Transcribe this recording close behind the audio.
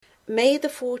May the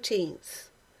 14th,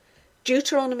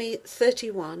 Deuteronomy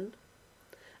 31,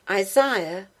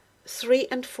 Isaiah 3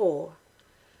 and 4,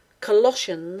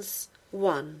 Colossians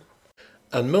 1.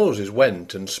 And Moses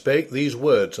went and spake these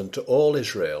words unto all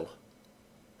Israel.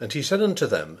 And he said unto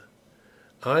them,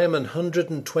 I am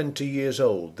 120 years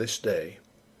old this day.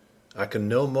 I can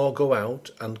no more go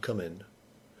out and come in.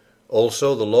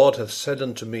 Also the Lord hath said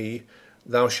unto me,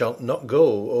 Thou shalt not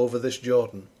go over this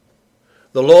Jordan.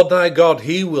 The Lord thy God,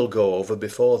 he will go over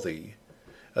before thee,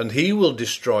 and he will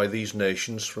destroy these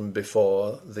nations from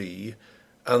before thee,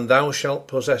 and thou shalt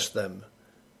possess them.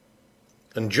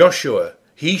 And Joshua,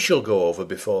 he shall go over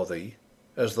before thee,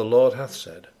 as the Lord hath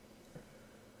said.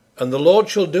 And the Lord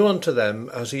shall do unto them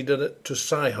as he did to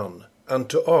Sihon and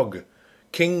to Og,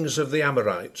 kings of the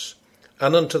Amorites,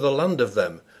 and unto the land of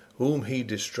them whom he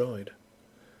destroyed.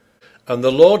 And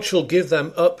the Lord shall give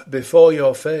them up before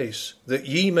your face, that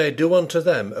ye may do unto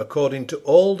them according to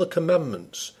all the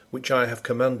commandments which I have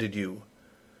commanded you.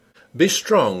 Be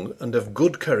strong and of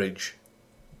good courage.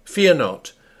 Fear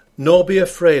not, nor be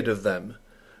afraid of them,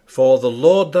 for the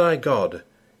Lord thy God,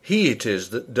 he it is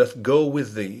that doth go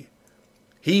with thee.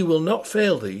 He will not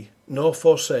fail thee, nor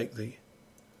forsake thee.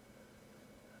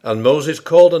 And Moses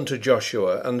called unto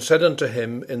Joshua, and said unto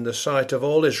him in the sight of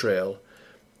all Israel,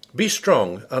 Be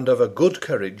strong and of a good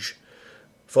courage,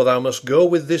 for thou must go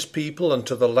with this people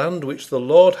unto the land which the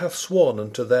Lord hath sworn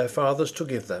unto their fathers to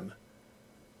give them,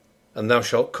 and thou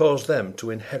shalt cause them to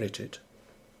inherit it.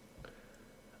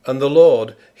 And the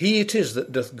Lord, he it is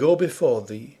that doth go before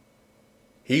thee.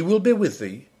 He will be with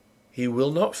thee, he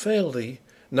will not fail thee,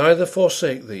 neither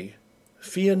forsake thee.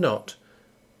 Fear not,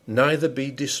 neither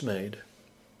be dismayed.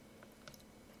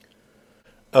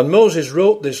 And Moses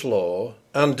wrote this law,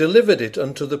 and delivered it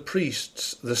unto the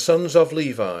priests, the sons of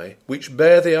Levi, which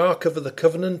bear the ark of the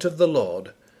covenant of the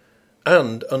Lord,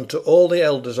 and unto all the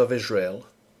elders of Israel.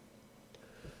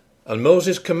 And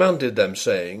Moses commanded them,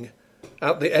 saying,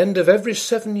 At the end of every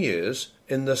 7 years,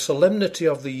 in the solemnity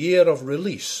of the year of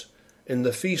release, in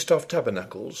the feast of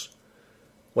tabernacles,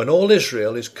 when all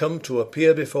Israel is come to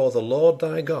appear before the Lord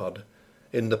thy God,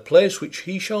 in the place which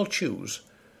he shall choose,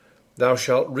 thou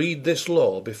shalt read this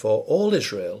law before all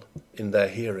Israel in their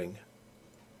hearing.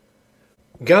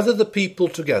 Gather the people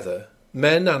together,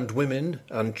 men and women,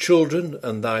 and children,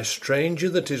 and thy stranger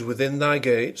that is within thy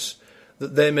gates,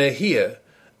 that they may hear,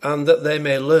 and that they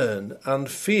may learn, and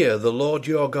fear the Lord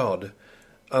your God,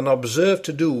 and observe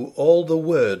to do all the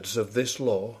words of this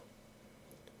law,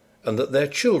 and that their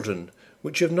children,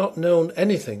 which have not known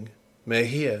anything, may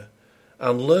hear,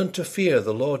 and learn to fear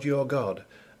the Lord your God,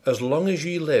 as long as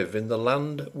ye live in the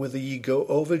land whither ye go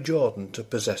over Jordan to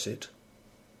possess it.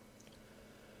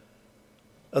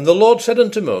 And the Lord said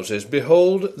unto Moses,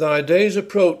 Behold, thy days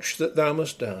approach that thou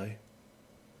must die.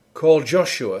 Call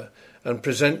Joshua, and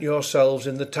present yourselves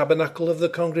in the tabernacle of the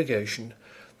congregation,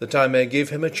 that I may give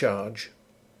him a charge.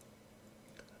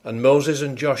 And Moses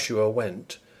and Joshua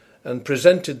went, and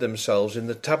presented themselves in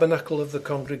the tabernacle of the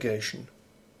congregation.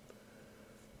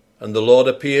 And the Lord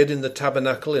appeared in the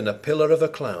tabernacle in a pillar of a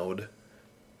cloud,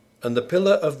 and the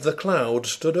pillar of the cloud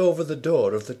stood over the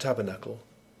door of the tabernacle.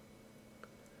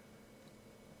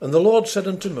 And the Lord said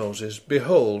unto Moses,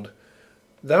 Behold,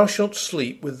 thou shalt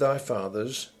sleep with thy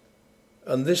fathers,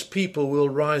 and this people will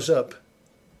rise up,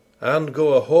 and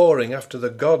go a-whoring after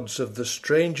the gods of the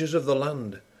strangers of the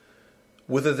land,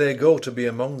 whither they go to be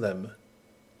among them,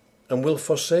 and will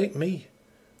forsake me,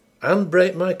 and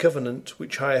break my covenant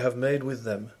which I have made with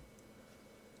them.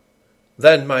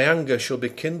 Then my anger shall be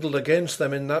kindled against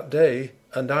them in that day,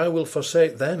 and I will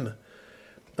forsake them.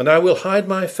 And I will hide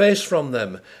my face from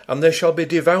them, and they shall be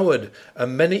devoured,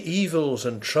 and many evils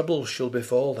and troubles shall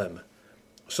befall them,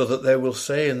 so that they will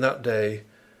say in that day,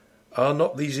 Are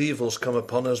not these evils come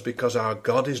upon us because our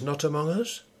God is not among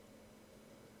us?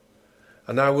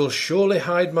 And I will surely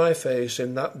hide my face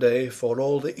in that day for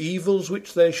all the evils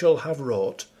which they shall have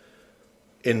wrought,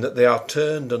 in that they are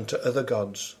turned unto other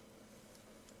gods.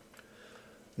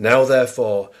 Now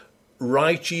therefore,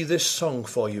 write ye this song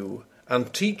for you,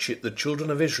 and teach it the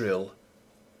children of Israel.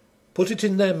 Put it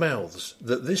in their mouths,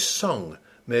 that this song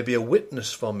may be a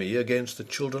witness for me against the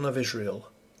children of Israel.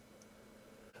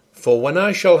 For when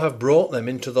I shall have brought them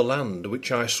into the land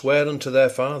which I swear unto their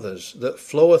fathers, that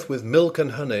floweth with milk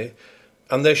and honey,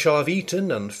 and they shall have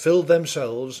eaten and filled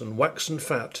themselves, and waxen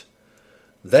fat,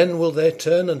 then will they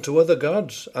turn unto other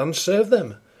gods, and serve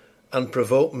them, and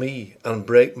provoke me, and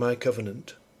break my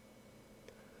covenant.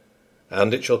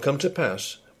 And it shall come to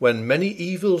pass, when many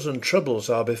evils and troubles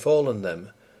are befallen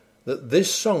them, that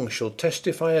this song shall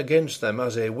testify against them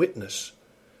as a witness.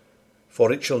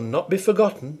 For it shall not be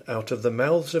forgotten out of the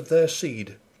mouths of their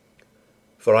seed,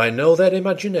 For I know their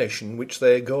imagination which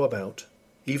they go about,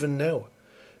 even now,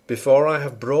 before I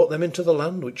have brought them into the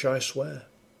land which I swear.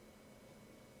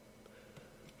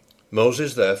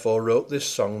 Moses therefore wrote this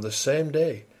song the same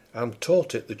day, and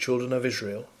taught it the children of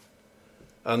Israel.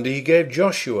 And he gave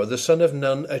Joshua the son of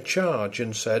Nun a charge,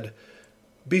 and said,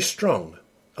 Be strong,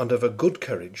 and of a good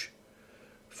courage,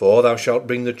 for thou shalt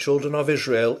bring the children of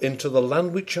Israel into the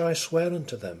land which I swear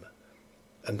unto them,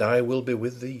 and I will be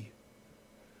with thee.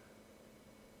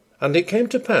 And it came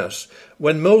to pass,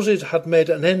 when Moses had made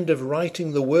an end of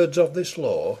writing the words of this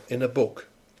law in a book,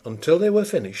 until they were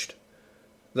finished,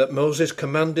 that Moses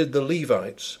commanded the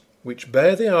Levites, which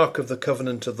bear the ark of the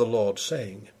covenant of the Lord,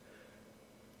 saying,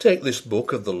 Take this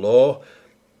book of the law,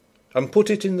 and put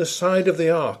it in the side of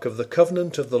the ark of the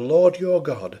covenant of the Lord your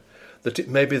God, that it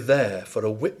may be there for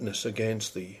a witness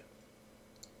against thee.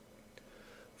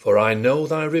 For I know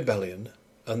thy rebellion,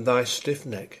 and thy stiff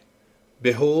neck.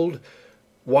 Behold,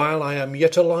 while I am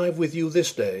yet alive with you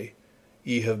this day,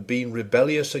 ye have been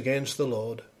rebellious against the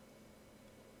Lord.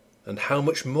 And how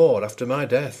much more after my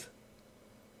death?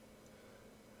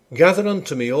 Gather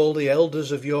unto me all the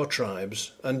elders of your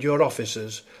tribes, and your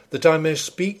officers, that I may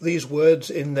speak these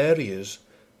words in their ears,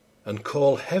 and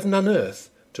call heaven and earth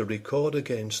to record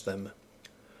against them.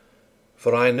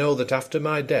 For I know that after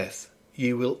my death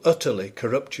ye will utterly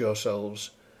corrupt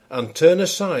yourselves, and turn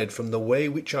aside from the way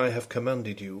which I have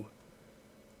commanded you.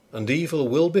 And evil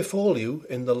will befall you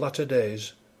in the latter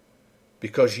days,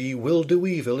 because ye will do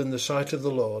evil in the sight of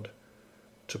the Lord,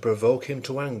 to provoke him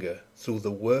to anger through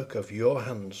the work of your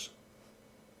hands.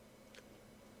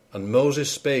 And Moses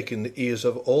spake in the ears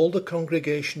of all the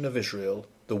congregation of Israel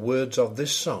the words of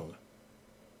this song,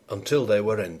 until they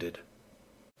were ended.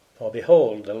 For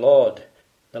behold, the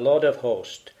Lord of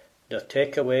hosts, doth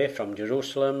take away from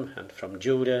Jerusalem and from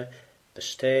Judah the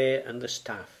stay and the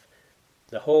staff,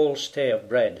 the whole stay of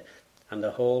bread, and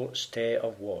the whole stay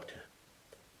of water.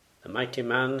 The mighty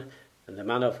man, and the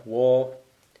man of war,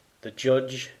 the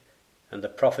judge, and the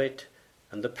prophet,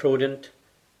 and the prudent,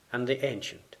 and the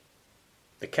ancient,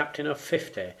 the captain of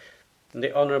 50, and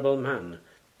the honourable man,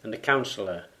 and the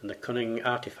counsellor, and the cunning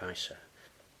artificer,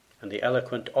 and the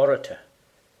eloquent orator.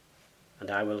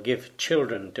 And I will give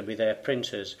children to be their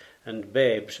princes, and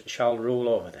babes shall rule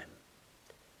over them.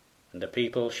 And the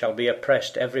people shall be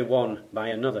oppressed every one by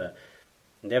another,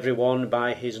 and every one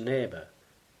by his neighbour.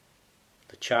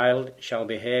 The child shall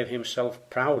behave himself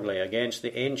proudly against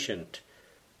the ancient,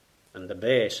 and the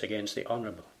base against the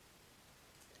honourable.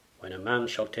 When a man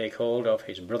shall take hold of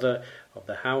his brother of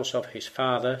the house of his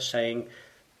father, saying,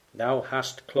 Thou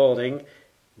hast clothing,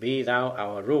 be thou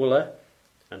our ruler,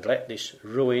 and let this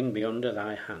ruin be under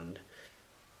thy hand.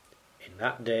 In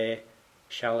that day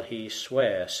shall he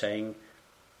swear, saying,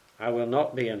 I will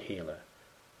not be an healer,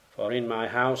 for in my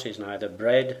house is neither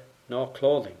bread nor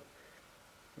clothing.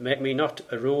 Make me not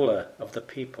a ruler of the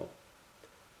people.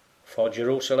 For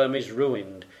Jerusalem is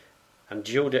ruined, and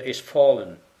Judah is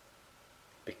fallen,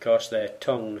 because their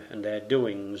tongue and their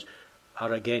doings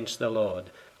are against the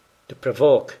Lord, to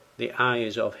provoke the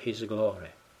eyes of his glory.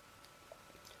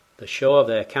 The show of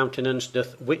their countenance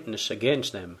doth witness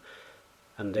against them,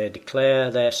 and they declare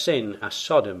their sin as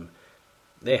Sodom,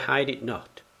 they hide it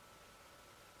not.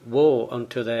 Woe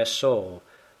unto their soul,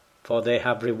 for they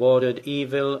have rewarded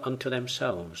evil unto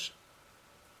themselves.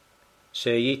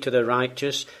 Say ye to the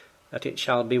righteous that it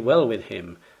shall be well with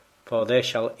him, for they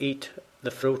shall eat the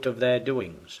fruit of their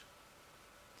doings.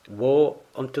 Woe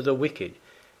unto the wicked,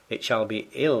 it shall be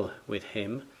ill with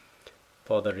him,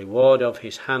 for the reward of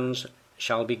his hands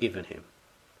shall be given him.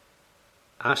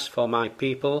 As for my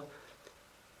people,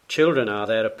 children are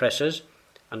their oppressors,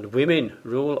 and women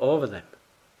rule over them.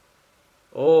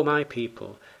 O my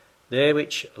people, they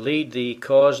which lead thee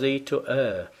cause thee to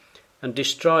err, and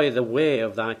destroy the way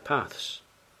of thy paths.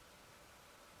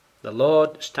 The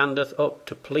Lord standeth up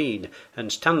to plead,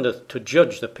 and standeth to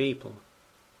judge the people.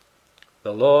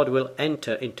 The Lord will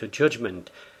enter into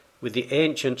judgment with the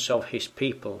ancients of his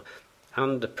people,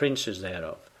 and the princes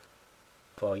thereof.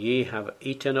 For ye have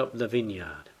eaten up the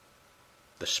vineyard.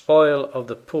 The spoil of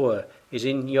the poor is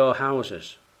in your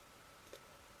houses.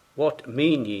 What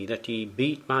mean ye that ye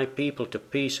beat my people to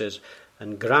pieces,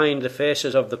 and grind the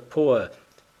faces of the poor,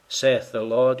 saith the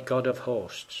Lord God of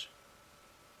hosts?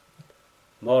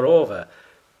 Moreover,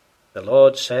 the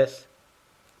Lord saith,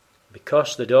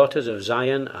 Because the daughters of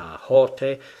Zion are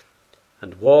haughty,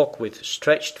 and walk with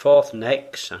stretched forth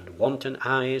necks and wanton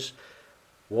eyes,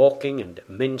 walking and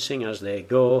mincing as they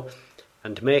go,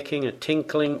 and making a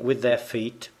tinkling with their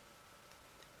feet,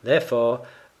 therefore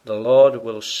the Lord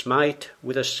will smite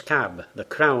with a scab the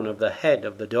crown of the head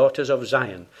of the daughters of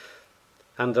Zion,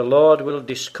 and the Lord will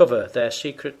discover their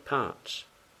secret parts.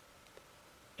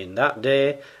 In that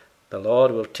day the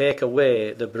Lord will take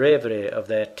away the bravery of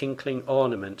their tinkling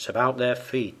ornaments about their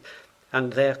feet,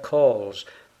 and their cords,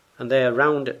 and their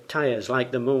round tires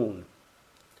like the moon,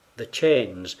 the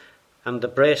chains, and the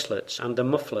bracelets, and the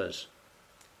mufflers,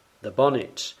 the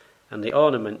bonnets, and the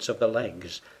ornaments of the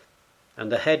legs,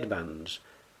 and the headbands,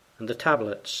 and the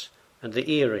tablets, and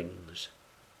the earrings,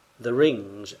 the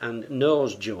rings and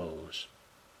nose jewels,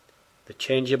 the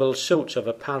changeable suits of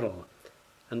apparel,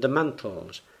 and the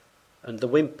mantles, and the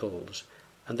wimples,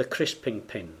 and the crisping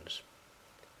pins,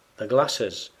 the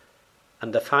glasses,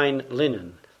 and the fine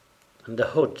linen, and the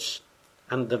hoods,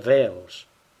 and the veils.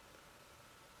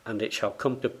 And it shall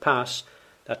come to pass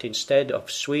that instead of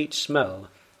sweet smell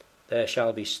there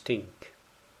shall be stink,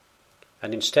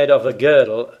 and instead of a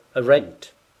girdle a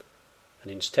rent,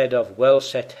 and instead of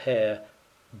well-set hair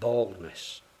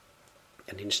baldness,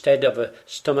 and instead of a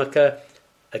stomacher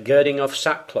a girding of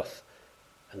sackcloth,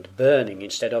 and burning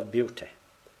instead of beauty.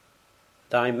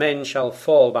 Thy men shall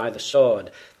fall by the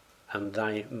sword, and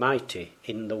thy mighty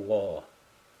in the war.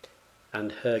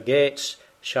 And her gates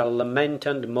shall lament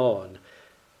and mourn,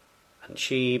 and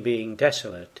she, being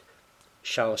desolate,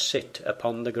 shall sit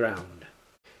upon the ground.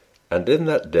 And in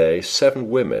that day 7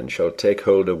 women shall take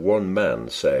hold of one man,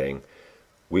 saying,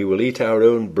 We will eat our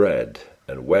own bread,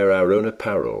 and wear our own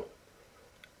apparel.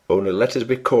 Only let us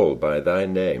be called by thy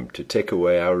name, to take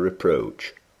away our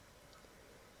reproach.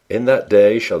 In that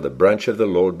day shall the branch of the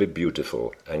Lord be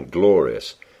beautiful and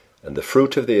glorious, and the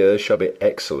fruit of the earth shall be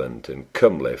excellent and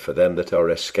comely for them that are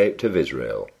escaped of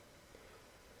Israel.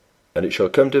 And it shall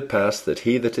come to pass that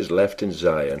he that is left in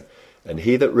Zion, and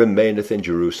he that remaineth in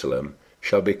Jerusalem,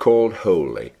 shall be called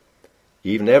holy,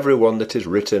 even every one that is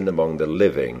written among the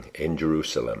living in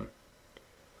Jerusalem.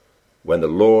 When the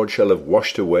Lord shall have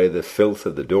washed away the filth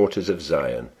of the daughters of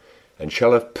Zion, and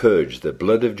shall have purged the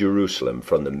blood of Jerusalem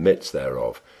from the midst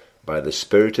thereof, by the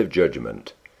spirit of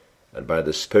judgment, and by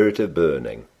the spirit of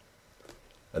burning.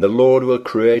 And the Lord will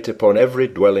create upon every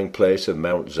dwelling place of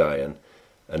Mount Zion,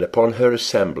 and upon her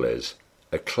assemblies,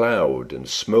 a cloud and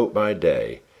smoke by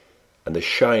day, and the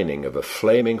shining of a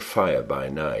flaming fire by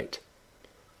night.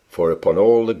 For upon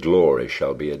all the glory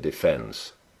shall be a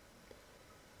defence.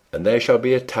 And there shall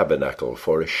be a tabernacle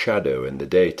for a shadow in the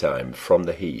daytime from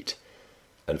the heat,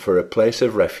 and for a place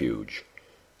of refuge,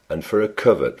 and for a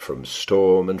covert from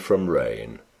storm and from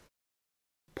rain.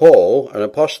 Paul, an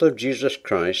apostle of Jesus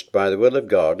Christ, by the will of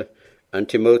God, and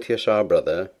Timotheus our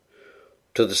brother,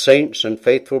 to the saints and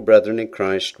faithful brethren in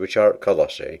Christ which are at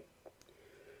Colossae,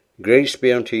 grace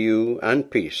be unto you,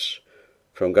 and peace,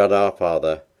 from God our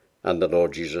Father, and the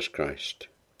Lord Jesus Christ.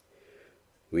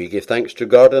 We give thanks to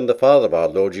God and the Father of our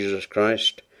Lord Jesus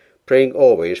Christ, praying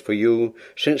always for you,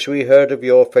 since we heard of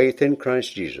your faith in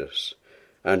Christ Jesus,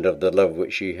 and of the love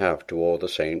which ye have to all the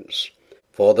saints,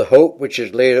 for the hope which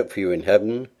is laid up for you in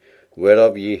heaven,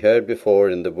 whereof ye heard before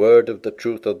in the word of the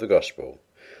truth of the gospel,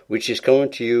 which is come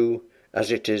unto you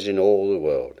as it is in all the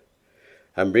world,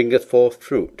 and bringeth forth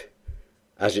fruit,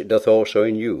 as it doth also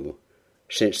in you,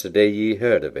 since the day ye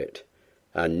heard of it,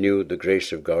 and knew the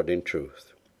grace of God in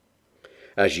truth.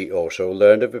 As ye also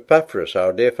learned of Epaphras,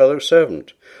 our dear fellow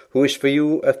servant, who is for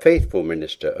you a faithful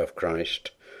minister of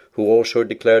Christ, who also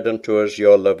declared unto us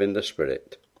your love in the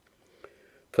Spirit.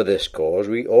 For this cause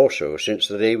we also, since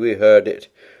the day we heard it,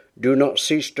 do not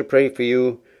cease to pray for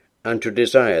you, and to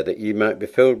desire that ye might be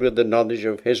filled with the knowledge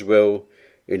of his will,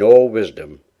 in all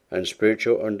wisdom and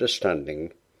spiritual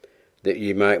understanding, that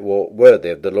ye might walk worthy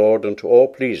of the Lord unto all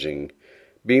pleasing,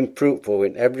 being fruitful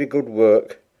in every good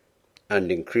work,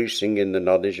 and increasing in the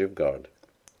knowledge of God,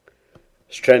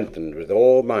 strengthened with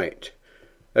all might,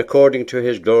 according to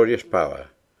his glorious power,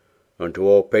 unto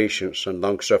all patience and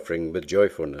longsuffering with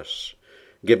joyfulness,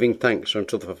 giving thanks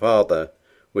unto the Father,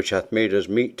 which hath made us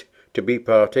meet to be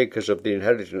partakers of the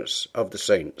inheritance of the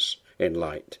saints in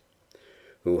light,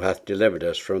 who hath delivered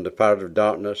us from the power of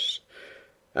darkness,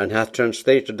 and hath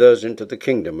translated us into the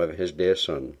kingdom of his dear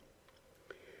Son,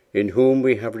 in whom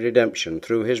we have redemption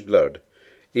through his blood,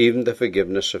 even the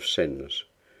forgiveness of sins,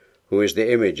 who is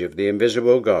the image of the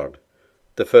invisible God,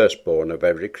 the firstborn of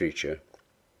every creature.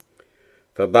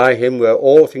 For by him were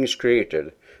all things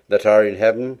created, that are in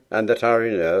heaven and that are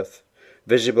in earth,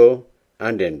 visible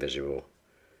and invisible,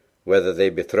 whether they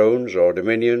be thrones or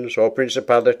dominions or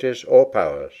principalities or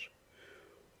powers.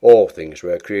 All things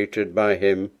were created by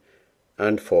him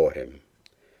and for him.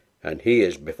 And he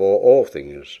is before all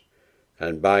things,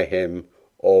 and by him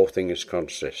all things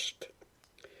consist.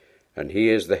 And he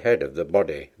is the head of the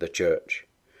body, the church,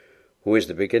 who is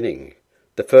the beginning,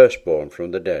 the firstborn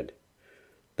from the dead,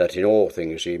 that in all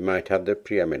things he might have the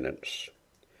preeminence.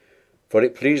 For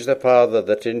it pleased the Father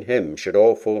that in him should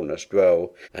all fullness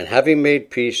dwell, and having made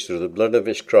peace through the blood of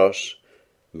his cross,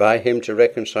 by him to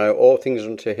reconcile all things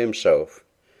unto himself.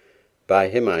 By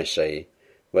him, I say,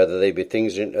 whether they be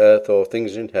things in earth or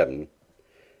things in heaven.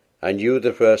 And you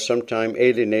that were sometime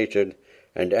alienated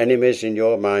and enemies in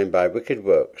your mind by wicked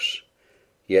works,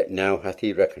 yet now hath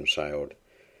he reconciled,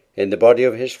 in the body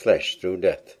of his flesh through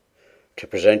death, to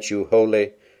present you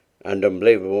holy and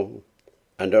unblameable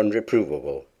and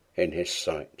unreprovable in his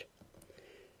sight.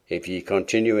 If ye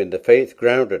continue in the faith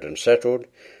grounded and settled,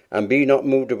 and be not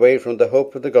moved away from the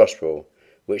hope of the gospel,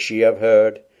 which ye have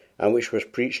heard, and which was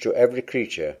preached to every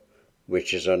creature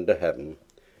which is under heaven,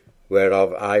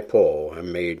 whereof I, Paul,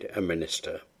 am made a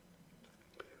minister,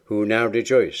 who now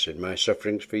rejoice in my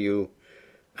sufferings for you,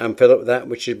 and fill up that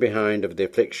which is behind of the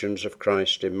afflictions of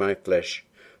Christ in my flesh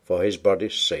for his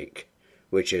body's sake,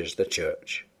 which is the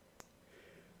church,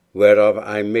 whereof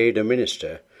I am made a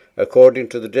minister, according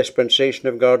to the dispensation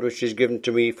of God which is given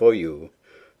to me for you,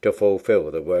 to fulfill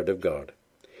the word of God,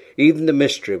 even the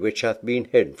mystery which hath been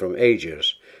hid from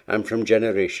ages and from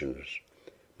generations,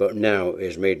 but now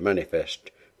is made manifest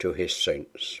to his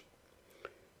saints,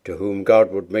 to whom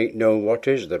God would make known what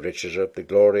is the riches of the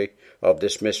glory of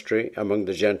this mystery among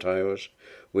the Gentiles,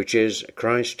 which is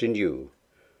Christ in you,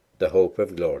 the hope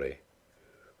of glory,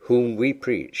 whom we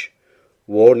preach,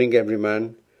 warning every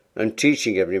man, and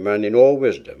teaching every man in all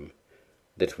wisdom,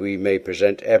 that we may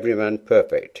present every man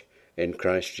perfect in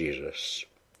Christ Jesus,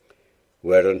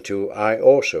 whereunto I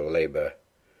also labour,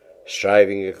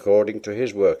 striving according to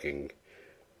his working,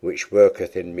 which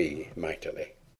worketh in me mightily.